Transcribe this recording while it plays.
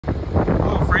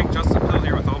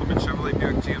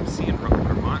GMC in Rutland,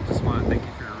 Vermont. Just want to thank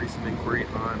you for your recent inquiry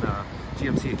on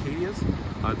GMC Acadias.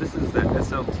 This is that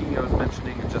SLT I was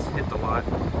mentioning. It just hit the lot,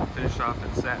 finished off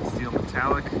in satin steel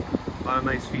metallic. A lot of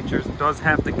nice features. It does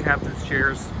have the captain's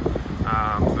chairs, so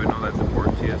I know that's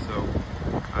important to you. So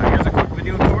here's a quick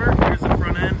video tour. Here's the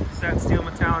front end, satin steel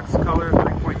metallics color,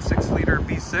 3.6 liter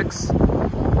V6.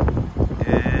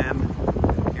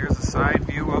 And here's a side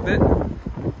view of it.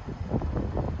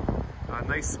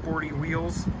 Nice sporty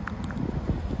wheels. You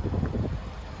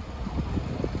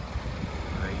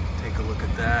can take a look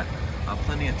at that.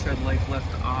 Plenty of tread life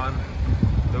left on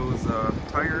those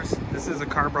tires. This is a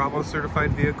Car Bravo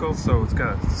certified vehicle, so it's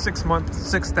got a 6-month,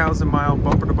 6,000 mile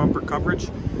bumper to bumper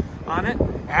coverage on it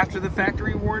after the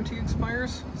factory warranty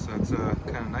expires. So it's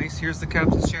kind of nice. Here's the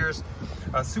captain's chairs.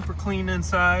 Super clean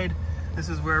inside. This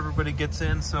is where everybody gets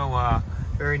in, so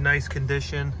very nice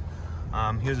condition.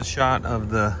 Here's a shot of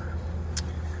the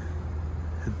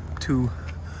two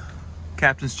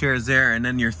captain's chairs there, and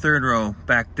then your third row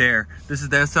back there. This is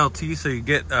the SLT, so you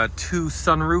get 2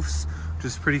 sunroofs, which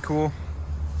is pretty cool.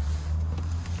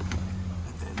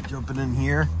 And then jumping in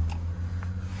here,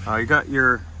 you got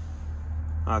your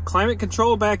climate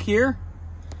control back here,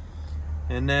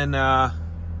 and then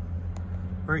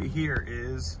right here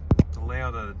is the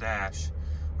layout of the dash.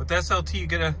 With the SLT, you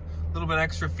get a little bit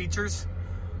extra features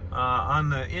on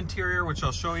the interior, which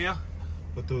I'll show you.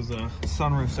 But those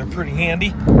sunroofs are pretty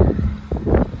handy.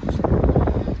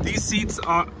 These seats,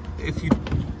 if you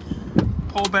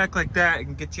pull back like that, it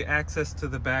can get you access to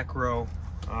the back row,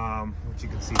 which you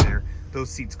can see there. Those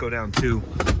seats go down too,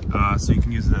 so you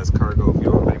can use it as cargo if you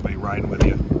don't have anybody riding with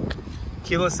you.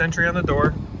 Keyless entry on the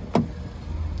door,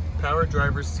 power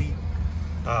driver's seat,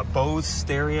 Bose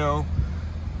stereo,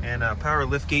 and power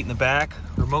lift gate in the back.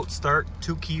 Remote start,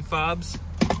 2 key fobs.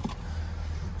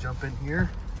 Jump in here.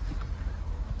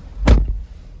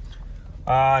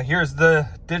 Here's the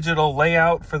digital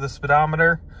layout for the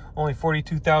speedometer. Only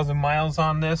 42,000 miles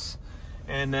on this.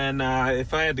 And then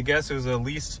if I had to guess, it was a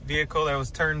leased vehicle that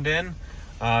was turned in.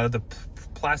 The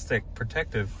plastic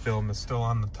protective film is still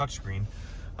on the touchscreen.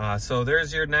 So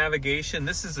there's your navigation.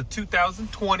 This is a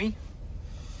 2020.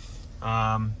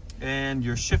 And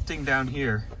you're shifting down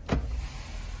here.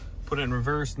 Put it in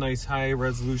reverse, nice high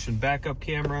resolution backup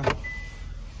camera.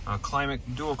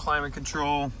 Dual climate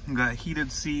control. You got heated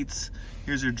seats.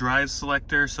 Here's your drive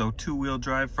selector, so 2-wheel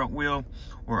drive front wheel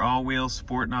or all-wheel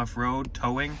sport and off-road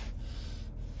towing.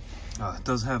 It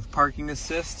does have parking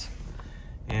assist,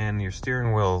 and your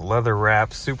steering wheel leather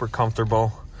wrap, super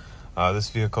comfortable.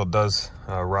 This vehicle does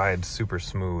ride super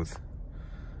smooth.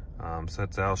 So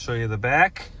I'll show you the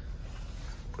back.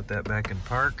 Put that back in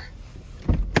park.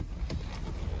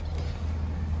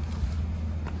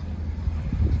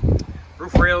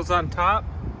 Roof rails on top.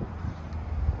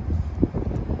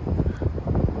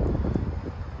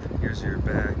 Here's your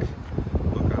back.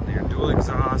 Look on there, dual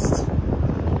exhaust.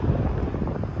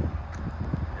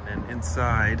 And then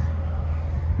inside,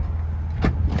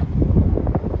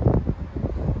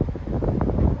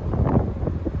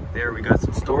 there we got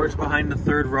some storage behind the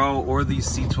third row, or these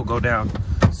seats will go down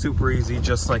super easy,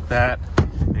 just like that.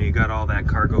 And you got all that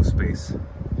cargo space.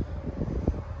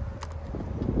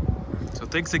 So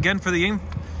thanks again for the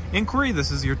inquiry.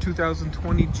 This is your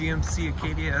 2020 GMC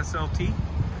Acadia SLT.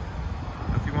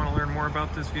 If you want to learn more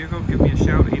about this vehicle, give me a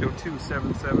shout,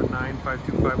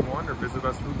 802-779-5251, or visit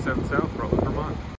us Route 7 South, Rutland, Vermont.